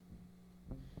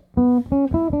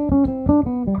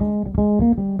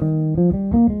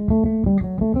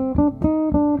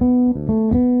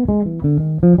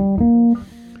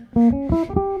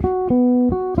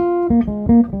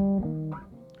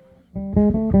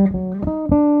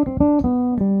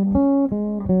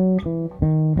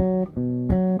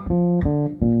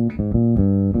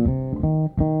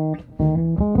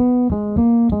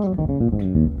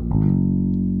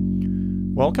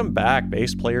Welcome back,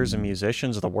 bass players and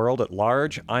musicians of the world at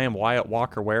large. I am Wyatt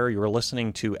Walker Ware. You're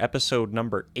listening to episode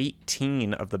number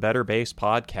 18 of the Better Bass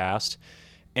Podcast.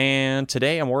 And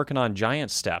today I'm working on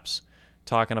giant steps,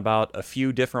 talking about a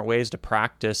few different ways to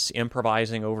practice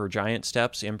improvising over giant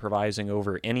steps, improvising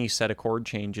over any set of chord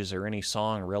changes or any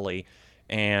song, really,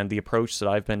 and the approach that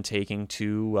I've been taking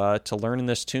to learning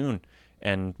this tune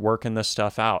and working this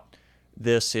stuff out.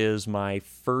 This is my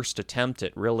first attempt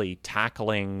at really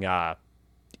tackling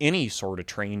any sort of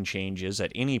train changes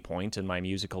at any point in my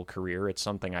musical career. It's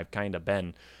something I've kind of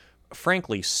been,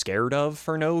 frankly, scared of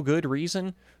for no good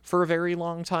reason for a very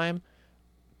long time.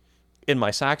 In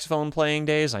my saxophone playing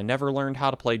days, I never learned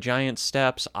how to play giant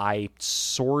steps. I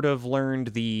sort of learned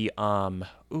the,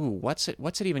 what's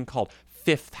it even called?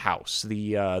 Fifth House,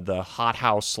 the Hot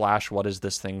House / what is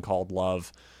this thing called,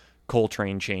 Love,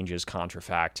 Coltrane Changes,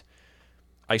 Contrafact.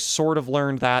 I sort of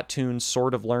learned that tune,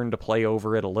 sort of learned to play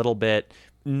over it a little bit,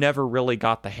 never really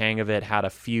got the hang of it, had a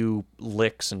few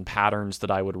licks and patterns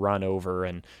that I would run over,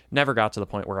 and never got to the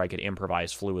point where I could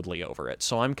improvise fluidly over it.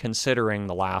 So I'm considering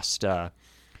the last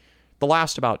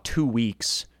about 2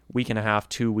 weeks, week and a half,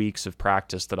 2 weeks of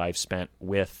practice that I've spent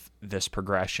with this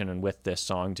progression and with this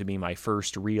song to be my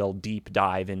first real deep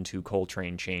dive into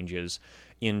Coltrane changes,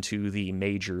 into the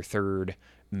major third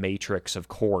matrix of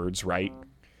chords, right?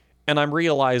 And I'm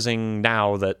realizing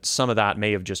now that some of that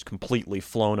may have just completely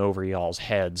flown over y'all's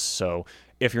heads. So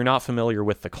if you're not familiar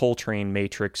with the Coltrane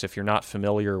matrix, if you're not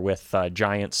familiar with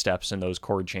giant steps in those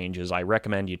chord changes, I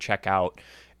recommend you check out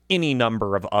any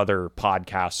number of other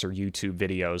podcasts or YouTube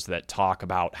videos that talk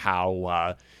about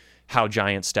how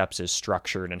giant steps is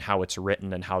structured and how it's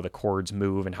written and how the chords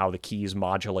move and how the keys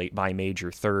modulate by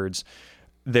major thirds.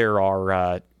 There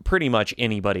are pretty much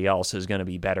anybody else is going to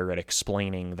be better at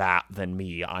explaining that than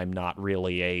me. I'm not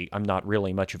really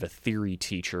much of a theory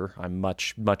teacher. I'm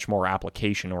much more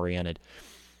application oriented.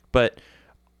 But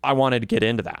I wanted to get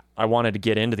into that. I wanted to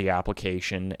get into the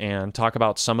application and talk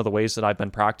about some of the ways that I've been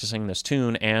practicing this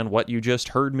tune, and what you just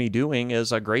heard me doing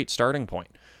is a great starting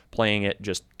point. Playing it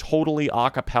just totally a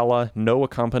cappella, no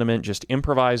accompaniment, just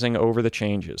improvising over the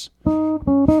changes.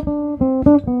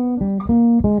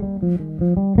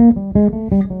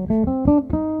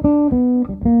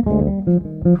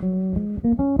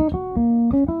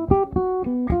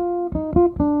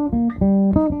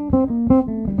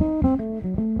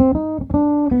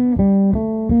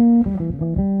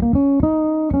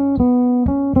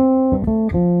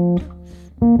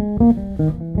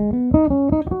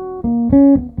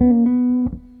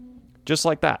 Just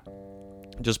like that.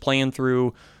 Just playing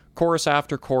through chorus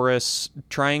after chorus,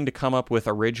 trying to come up with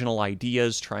original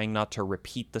ideas, trying not to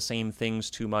repeat the same things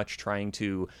too much, trying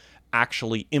to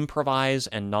actually improvise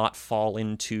and not fall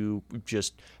into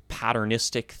just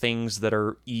patternistic things that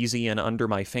are easy and under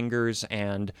my fingers,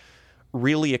 and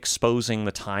really exposing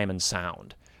the time and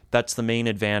sound. That's the main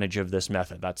advantage of this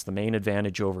method. That's the main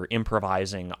advantage over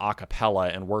improvising a cappella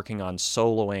and working on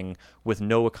soloing with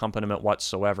no accompaniment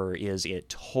whatsoever, is it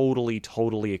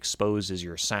totally exposes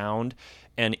your sound.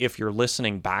 And if you're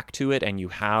listening back to it and you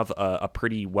have a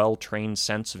pretty well-trained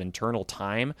sense of internal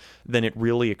time, then it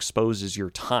really exposes your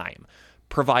time,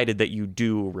 provided that you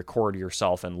do record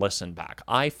yourself and listen back.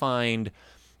 I find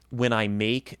when I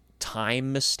make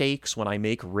time mistakes, when I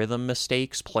make rhythm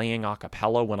mistakes playing a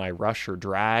cappella, when I rush or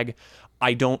drag,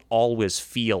 I don't always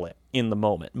feel it in the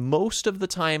moment. Most of the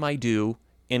time I do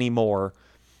anymore.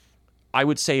 I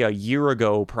would say a year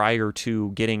ago, prior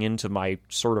to getting into my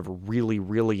sort of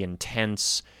really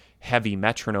intense heavy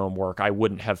metronome work, I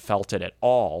wouldn't have felt it at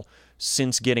all.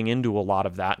 Since getting into a lot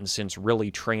of that and since really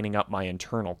training up my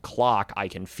internal clock, I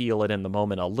can feel it in the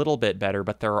moment a little bit better,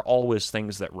 but there are always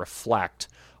things that reflect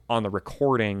on the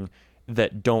recording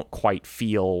that don't quite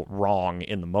feel wrong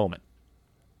in the moment.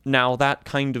 Now, that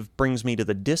kind of brings me to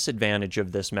the disadvantage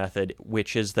of this method,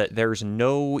 which is that there's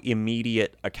no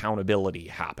immediate accountability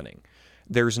happening.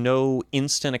 There's no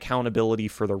instant accountability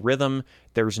for the rhythm.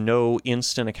 There's no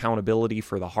instant accountability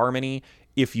for the harmony.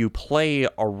 If you play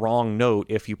a wrong note,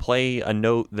 if you play a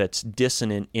note that's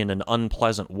dissonant in an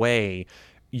unpleasant way,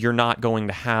 you're not going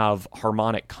to have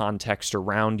harmonic context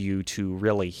around you to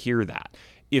really hear that.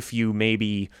 If you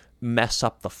maybe mess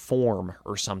up the form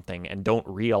or something and don't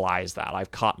realize that.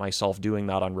 I've caught myself doing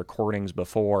that on recordings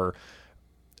before,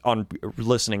 on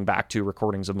listening back to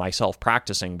recordings of myself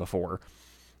practicing before,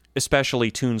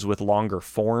 especially tunes with longer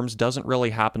forms. Doesn't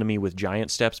really happen to me with Giant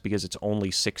Steps because it's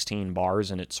only 16 bars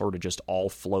and it sort of just all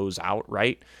flows out,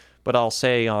 right? But I'll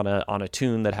say on a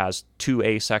tune that has 2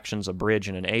 A sections, a bridge,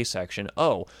 and an A section,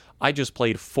 oh, I just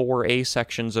played 4 A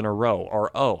sections in a row,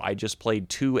 or oh, I just played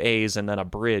 2 A's and then a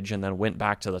bridge and then went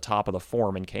back to the top of the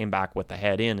form and came back with the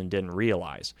head in and didn't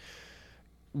realize.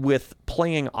 With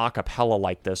playing a cappella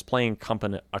like this, playing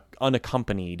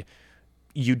unaccompanied,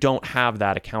 you don't have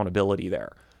that accountability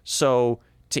there. So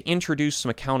to introduce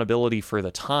some accountability for the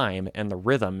time and the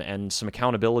rhythm and some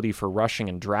accountability for rushing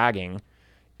and dragging,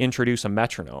 introduce a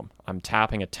metronome. I'm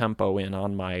tapping a tempo in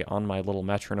on my little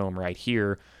metronome right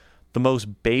here. The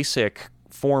most basic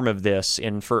form of this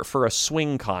for a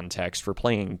swing context, for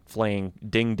playing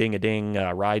ding ding a ding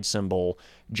ride cymbal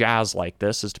jazz like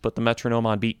this, is to put the metronome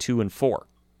on beat 2 and 4.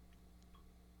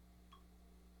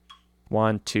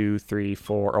 1 2 3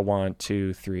 4, or 1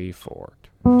 2 3 4.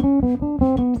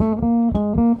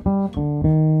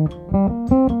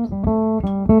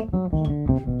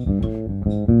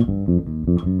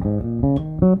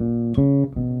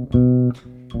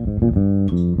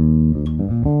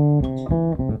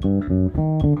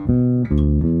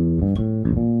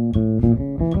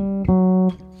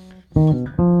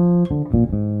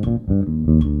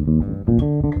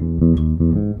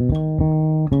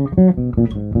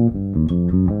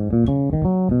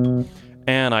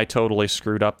 And I totally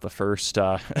screwed up the first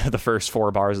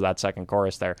 4 bars of that second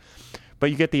chorus there.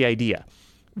 But you get the idea.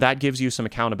 That gives you some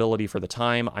accountability for the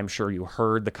time. I'm sure you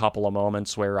heard the couple of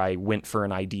moments where I went for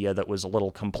an idea that was a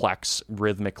little complex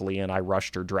rhythmically and I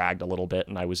rushed or dragged a little bit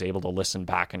and I was able to listen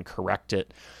back and correct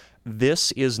it.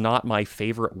 This is not my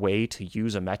favorite way to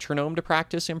use a metronome to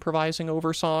practice improvising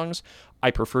over songs.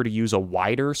 I prefer to use a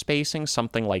wider spacing,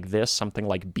 something like this, something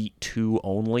like beat 2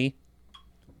 only.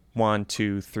 1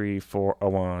 2 3 4,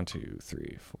 1 2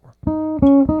 3 4.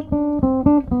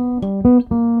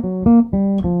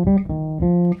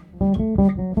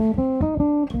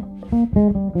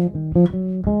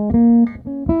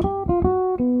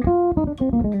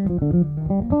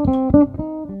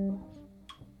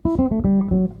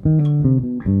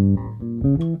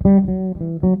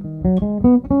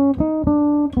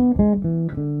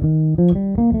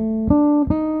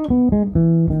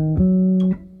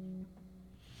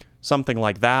 Something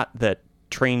like that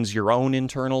trains your own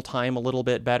internal time a little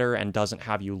bit better and doesn't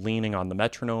have you leaning on the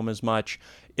metronome as much.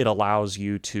 It allows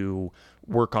you to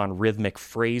work on rhythmic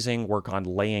phrasing, work on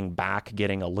laying back,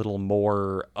 getting a little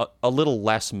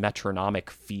less metronomic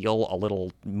feel, a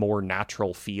little more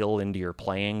natural feel into your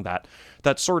playing. That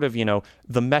sort of,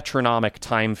 the metronomic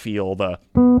time feel,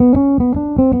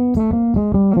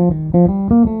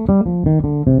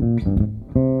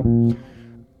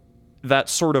 that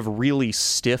sort of really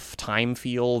stiff time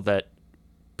feel that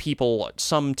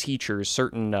some teachers,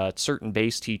 certain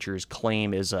bass teachers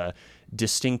claim is a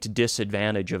distinct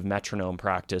disadvantage of metronome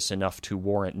practice, enough to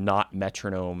warrant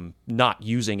not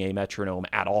using a metronome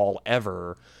at all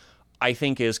ever, I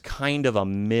think is kind of a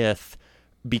myth,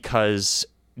 because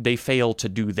they fail to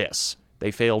do this. They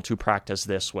fail to practice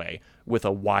this way, with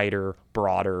a wider,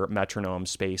 broader metronome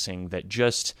spacing that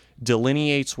just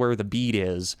delineates where the beat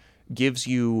is, gives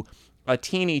you a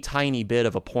teeny tiny bit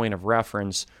of a point of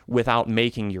reference without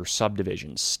making your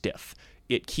subdivisions stiff.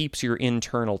 It keeps your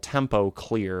internal tempo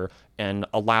clear and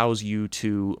allows you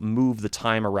to move the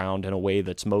time around in a way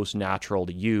that's most natural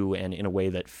to you and in a way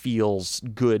that feels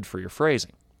good for your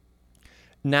phrasing.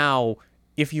 Now,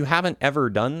 if you haven't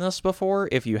ever done this before,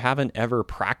 if you haven't ever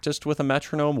practiced with a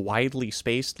metronome widely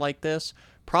spaced like this,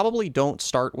 probably don't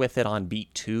start with it on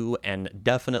beat 2, and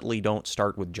definitely don't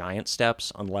start with Giant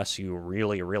Steps unless you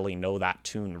really, really know that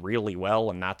tune really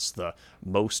well, and that's the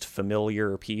most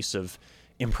familiar piece of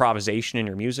improvisation in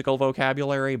your musical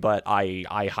vocabulary. But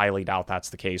I highly doubt that's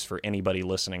the case for anybody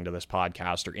listening to this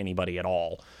podcast or anybody at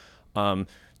all.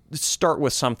 Start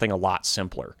with something a lot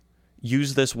simpler.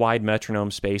 Use this wide metronome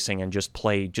spacing and just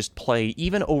play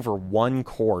even over one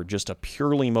chord, just a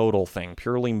purely modal thing,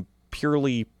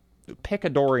 purely pick a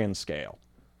Dorian scale.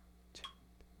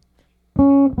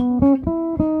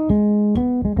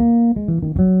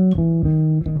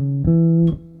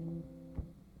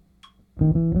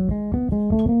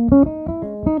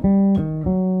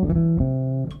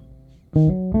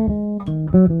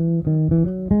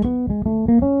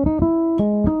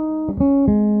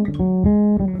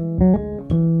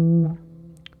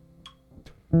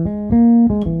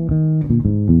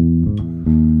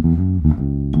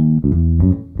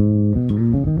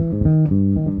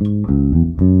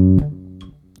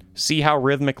 See how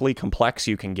rhythmically complex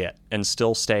you can get and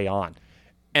still stay on.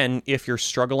 And if you're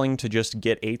struggling to just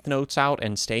get eighth notes out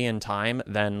and stay in time,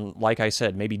 then, like I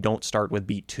said, maybe don't start with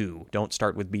beat 2. Don't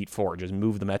start with beat 4. Just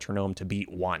move the metronome to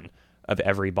beat 1 of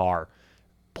every bar.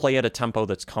 Play at a tempo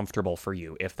that's comfortable for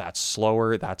you. If that's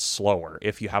slower, that's slower.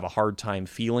 If you have a hard time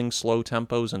feeling slow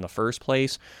tempos in the first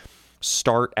place,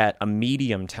 start at a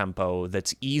medium tempo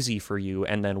that's easy for you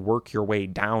and then work your way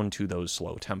down to those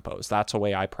slow tempos. That's a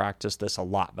way I practice this a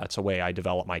lot. That's a way I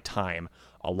develop my time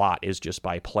a lot, is just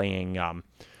by playing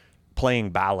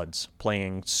ballads,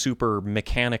 playing super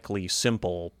mechanically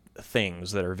simple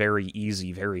things that are very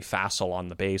easy, very facile on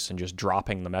the bass, and just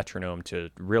dropping the metronome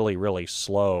to really, really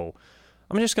slow.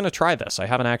 I'm just going to try this. I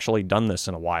haven't actually done this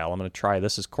in a while. I'm going to try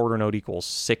this as quarter note equals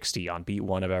 60 on beat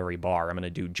 1 of every bar. I'm going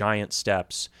to do giant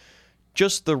steps,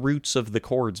 just the roots of the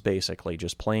chords, basically,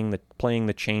 just playing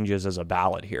the changes as a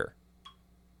ballad here.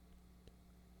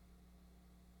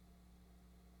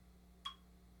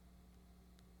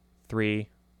 Three,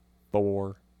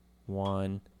 4,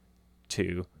 1,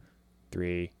 2,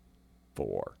 3,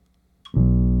 4.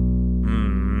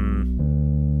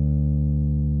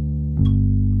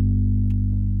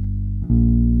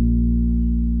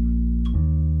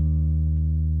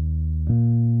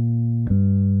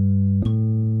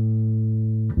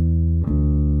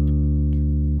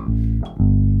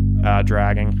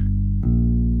 Dragging.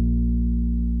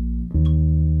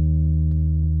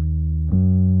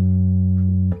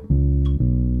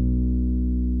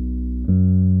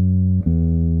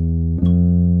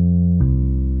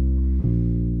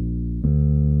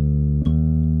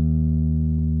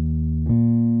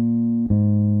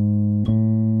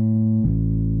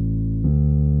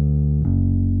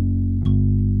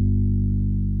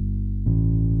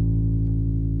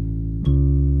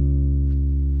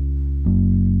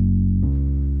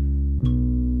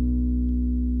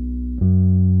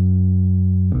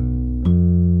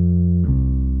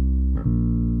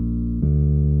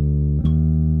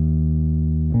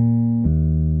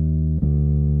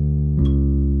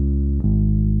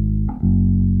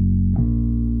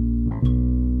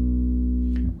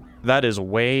 That is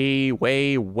way,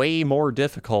 way, way more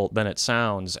difficult than it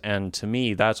sounds, and to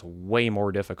me, that's way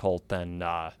more difficult than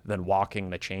walking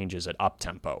the changes at up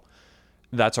tempo.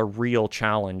 That's a real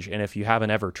challenge, and if you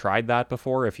haven't ever tried that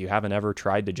before, if you haven't ever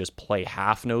tried to just play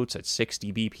half notes at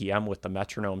 60 BPM with the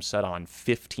metronome set on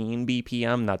 15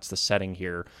 BPM, that's the setting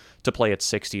here. To play at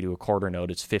 60 to a quarter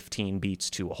note, it's 15 beats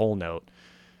to a whole note.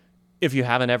 If you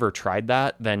haven't ever tried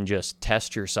that, then just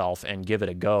test yourself and give it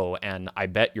a go, and I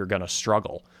bet you're going to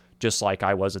struggle, just like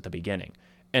I was at the beginning.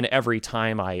 And every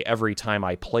time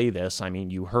I play this, I mean,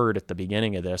 you heard at the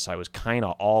beginning of this, I was kind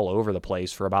of all over the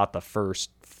place for about the first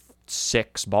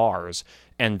 6 bars,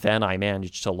 and then I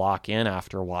managed to lock in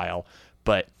after a while.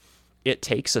 But it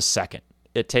takes a second.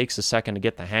 It takes a second to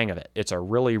get the hang of it. It's a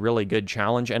really, really good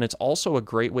challenge, and it's also a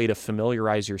great way to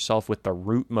familiarize yourself with the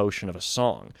root motion of a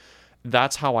song.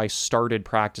 That's how I started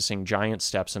practicing giant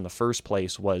steps in the first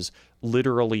place, was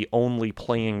literally only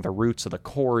playing the roots of the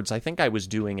chords. I think I was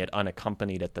doing it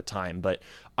unaccompanied at the time, but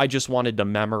I just wanted to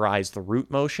memorize the root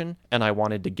motion, and I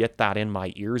wanted to get that in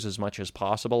my ears as much as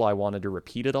possible. I wanted to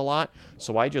repeat it a lot,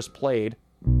 so I just played.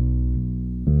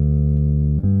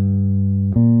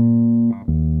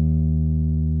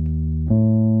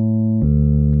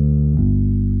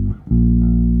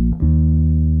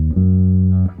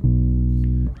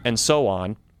 And so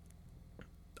on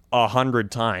 100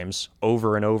 times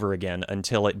over and over again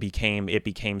until it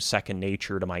became second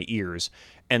nature to my ears.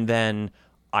 And then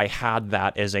I had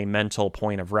that as a mental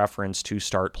point of reference to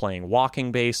start playing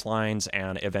walking bass lines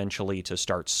and eventually to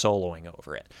start soloing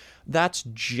over it. That's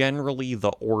generally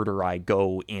the order I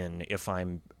go in if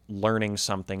I'm learning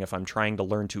something, if I'm trying to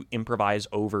learn to improvise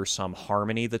over some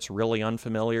harmony that's really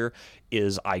unfamiliar,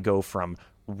 is I go from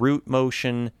root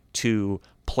motion to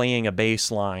playing a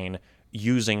bass line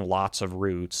using lots of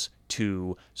roots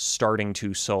to starting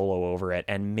to solo over it,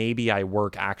 and maybe I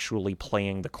work actually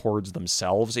playing the chords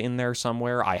themselves in there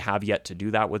somewhere. I have yet to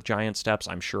do that with giant steps.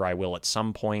 I'm sure I will at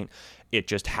some point. It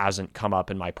just hasn't come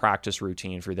up in my practice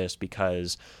routine for this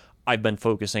because I've been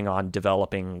focusing on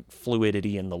developing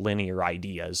fluidity in the linear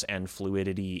ideas and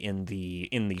fluidity in the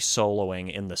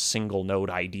soloing, in the single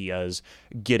note ideas,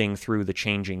 getting through the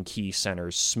changing key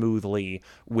centers smoothly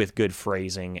with good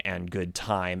phrasing and good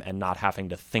time, and not having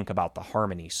to think about the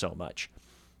harmony so much.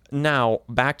 Now,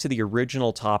 back to the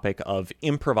original topic of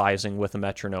improvising with a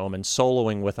metronome and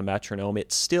soloing with a metronome,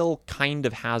 it still kind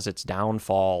of has its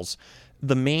downfalls.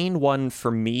 The main one for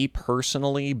me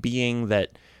personally being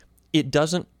that it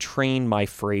doesn't train my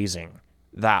phrasing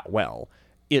that well.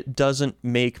 it doesn't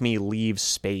make me leave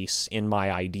space in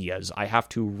my ideas. I have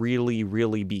to really,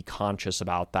 really be conscious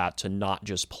about that, to not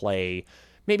just play,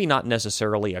 maybe not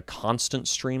necessarily a constant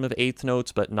stream of eighth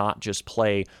notes, but not just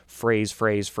play phrase,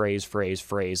 phrase, phrase, phrase,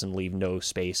 phrase, and leave no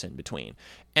space in between.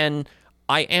 And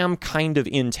I am kind of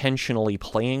intentionally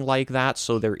playing like that,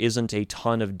 so there isn't a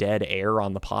ton of dead air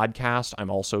on the podcast. I'm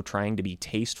also trying to be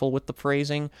tasteful with the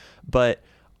phrasing, but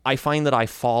I find that I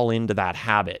fall into that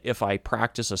habit. If I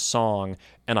practice a song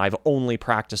and I've only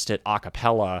practiced it a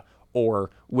cappella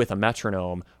or with a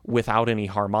metronome without any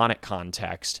harmonic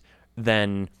context,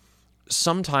 then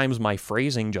sometimes my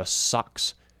phrasing just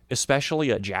sucks.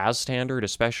 Especially a jazz standard,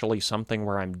 especially something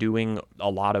where I'm doing a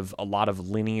lot of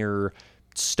linear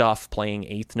stuff, playing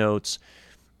eighth notes.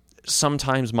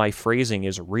 Sometimes my phrasing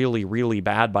is really, really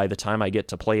bad by the time I get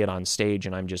to play it on stage,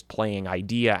 and I'm just playing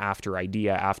idea after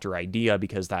idea after idea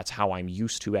because that's how I'm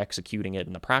used to executing it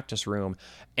in the practice room,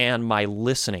 and my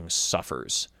listening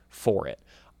suffers for it.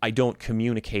 I don't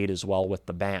communicate as well with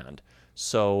the band.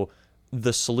 So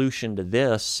the solution to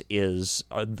this is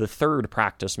the third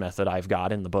practice method I've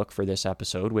got in the book for this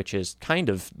episode, which is kind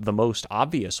of the most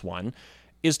obvious one,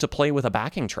 is to play with a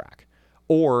backing track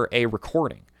or a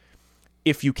recording.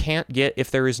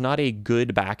 If there is not a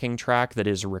good backing track that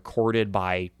is recorded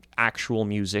by actual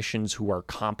musicians who are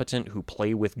competent, who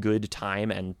play with good time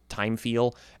and time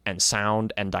feel and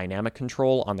sound and dynamic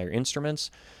control on their instruments,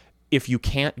 if you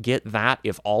can't get that,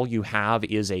 if all you have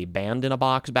is a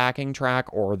band-in-a-box backing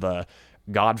track or the,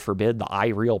 God forbid, the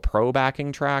iReal Pro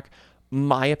backing track,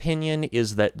 my opinion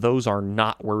is that those are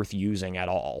not worth using at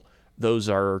all. Those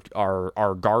are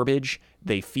garbage.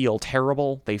 They feel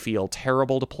terrible. They feel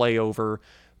terrible to play over.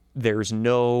 There's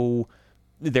no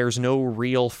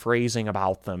real phrasing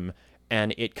about them,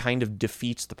 and it kind of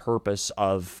defeats the purpose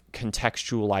of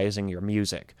contextualizing your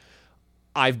music.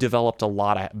 I've developed a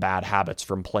lot of bad habits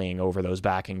from playing over those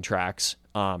backing tracks,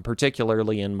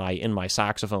 particularly in my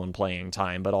saxophone playing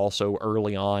time, but also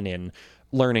early on in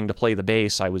learning to play the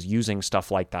bass. I was using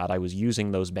stuff like that. I was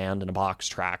using those band-in-a-box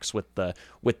tracks with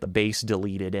the bass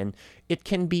deleted, and it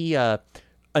can be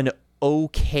an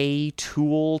okay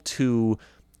tool to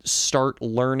start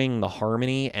learning the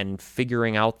harmony and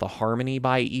figuring out the harmony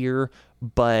by ear,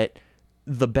 but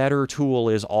the better tool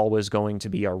is always going to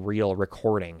be a real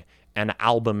recording, an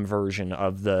album version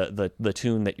of the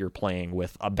tune that you're playing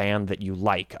with a band that you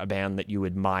like, a band that you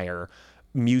admire,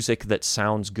 music that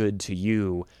sounds good to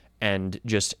you, and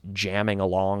just jamming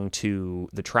along to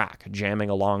the track,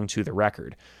 jamming along to the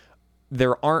record.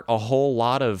 There aren't a whole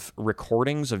lot of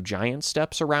recordings of giant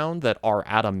steps around that are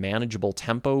at a manageable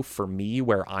tempo for me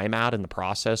where I'm at in the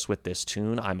process with this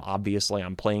tune. I'm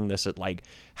playing this at like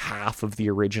half of the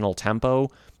original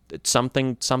tempo,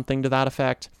 something to that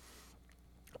effect.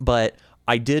 But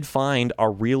I did find a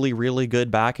really, really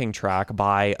good backing track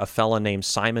by a fella named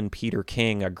Simon Peter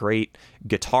King, a great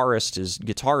guitarist.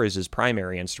 Guitar is his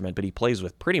primary instrument, but he plays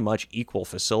with pretty much equal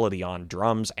facility on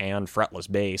drums and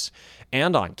fretless bass,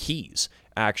 and on keys.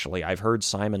 Actually, I've heard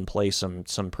Simon play some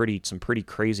pretty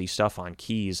crazy stuff on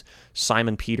keys.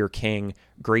 Simon Peter King,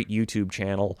 great YouTube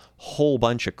channel, whole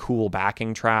bunch of cool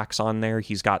backing tracks on there.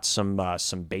 He's got some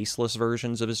bassless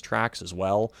versions of his tracks as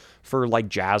well for like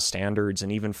jazz standards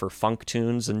and even for funk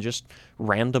tunes and just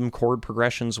random chord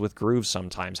progressions with grooves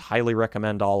sometimes. Highly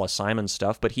recommend all of Simon's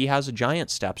stuff, but he has a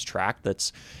Giant Steps track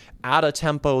that's at a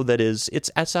tempo that is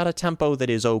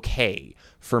okay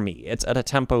for me. It's at a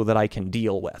tempo that I can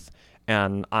deal with.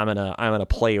 And I'm gonna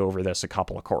play over this a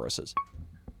couple of choruses.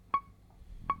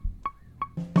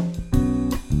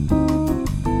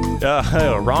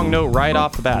 Wrong note right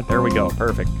off the bat. There we go.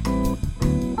 Perfect.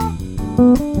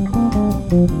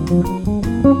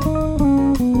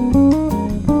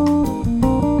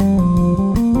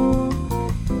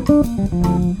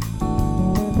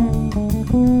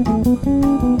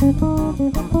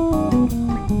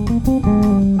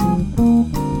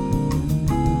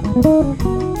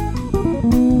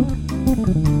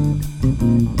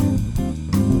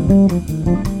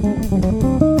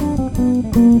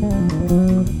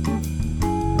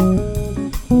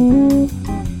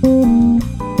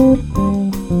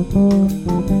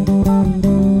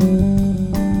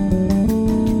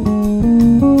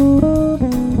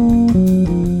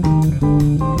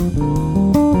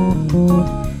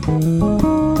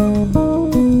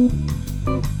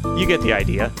 The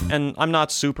idea, and I'm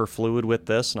not super fluid with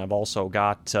this, and I'm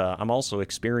also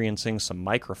experiencing some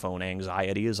microphone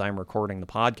anxiety as I'm recording the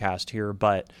podcast here,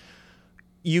 but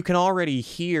you can already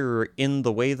hear in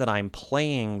the way that I'm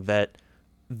playing that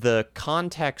the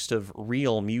context of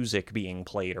real music being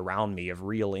played around me, of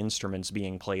real instruments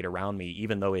being played around me,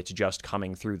 even though it's just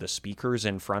coming through the speakers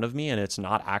in front of me and it's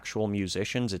not actual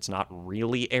musicians, it's not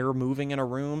really air moving in a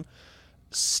room,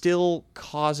 still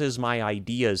causes my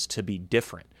ideas to be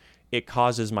different. It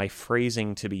causes my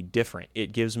phrasing to be different.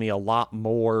 It gives me a lot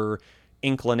more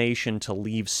inclination to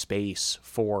leave space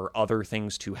for other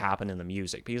things to happen in the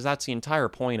music, because that's the entire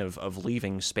point of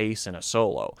leaving space in a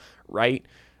solo, right?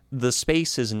 The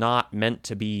space is not meant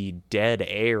to be dead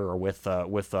air with a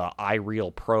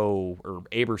iReal Pro or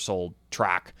Aebersold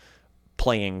track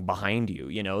playing behind you.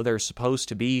 You know, there's supposed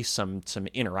to be some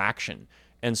interaction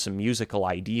and some musical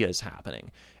ideas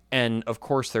happening. And of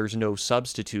course, there's no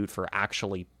substitute for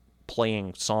actually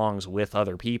playing songs with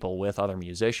other people, with other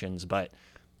musicians, but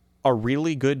a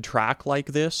really good track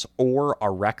like this, or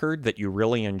a record that you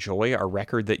really enjoy, a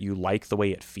record that you like the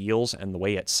way it feels and the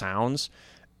way it sounds,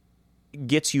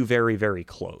 gets you very, very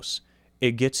close.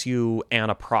 It gets you an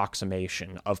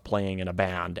approximation of playing in a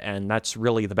band, and that's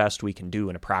really the best we can do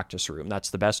in a practice room. That's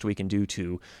the best we can do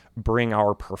to bring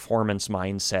our performance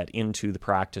mindset into the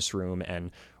practice room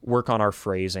and work on our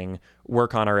phrasing,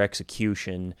 work on our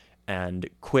execution, and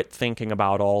quit thinking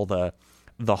about all the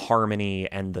harmony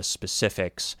and the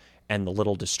specifics and the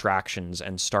little distractions,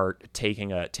 and start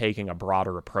taking a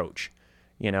broader approach.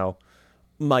 You know,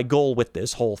 my goal with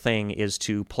this whole thing is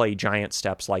to play Giant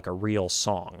Steps like a real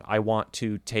song. I want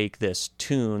to take this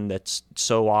tune that's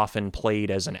so often played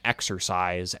as an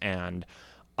exercise, and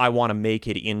I want to make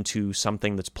it into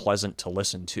something that's pleasant to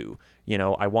listen to. You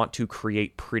know, I want to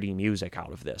create pretty music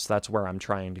out of this. That's where I'm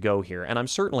trying to go here, and I'm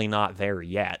certainly not there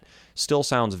yet. Still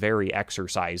sounds very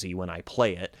exercisey when I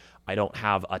play it. I don't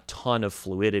have a ton of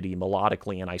fluidity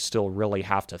melodically, and I still really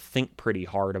have to think pretty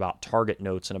hard about target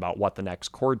notes and about what the next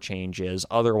chord change is.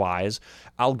 Otherwise,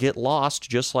 I'll get lost,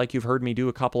 just like you've heard me do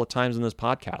a couple of times in this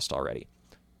podcast already.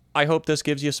 I hope this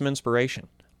gives you some inspiration.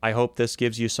 I hope this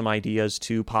gives you some ideas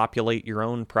to populate your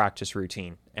own practice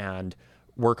routine and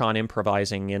work on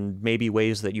improvising in maybe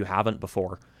ways that you haven't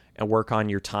before, and work on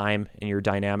your time and your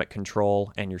dynamic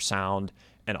control and your sound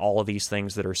and all of these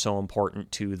things that are so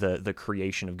important to the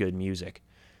creation of good music.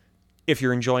 If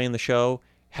you're enjoying the show,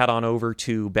 head on over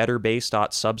to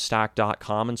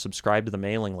betterbass.substack.com and subscribe to the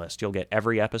mailing list. You'll get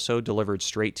every episode delivered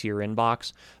straight to your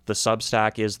inbox. The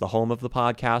Substack is the home of the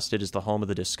podcast. It is the home of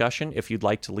the discussion. If you'd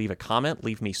like to leave a comment,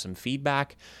 leave me some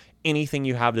feedback. Anything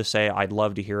you have to say, I'd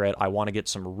love to hear it. I want to get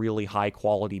some really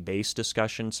high-quality bass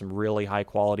discussion, some really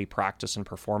high-quality practice and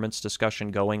performance discussion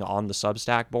going on the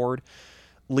Substack board.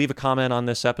 Leave a comment on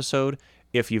this episode.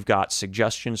 If you've got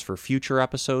suggestions for future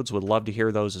episodes, would love to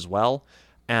hear those as well.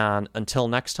 And until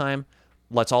next time,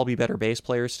 let's all be better bass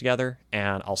players together,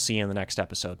 and I'll see you in the next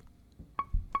episode.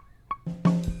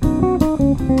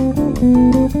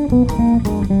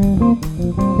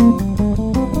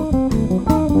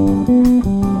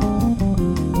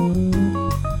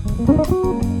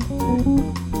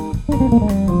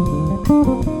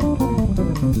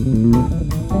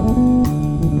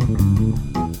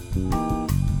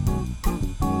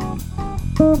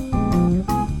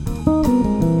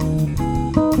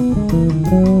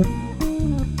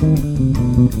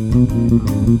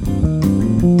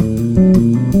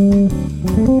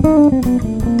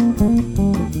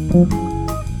 Thank you.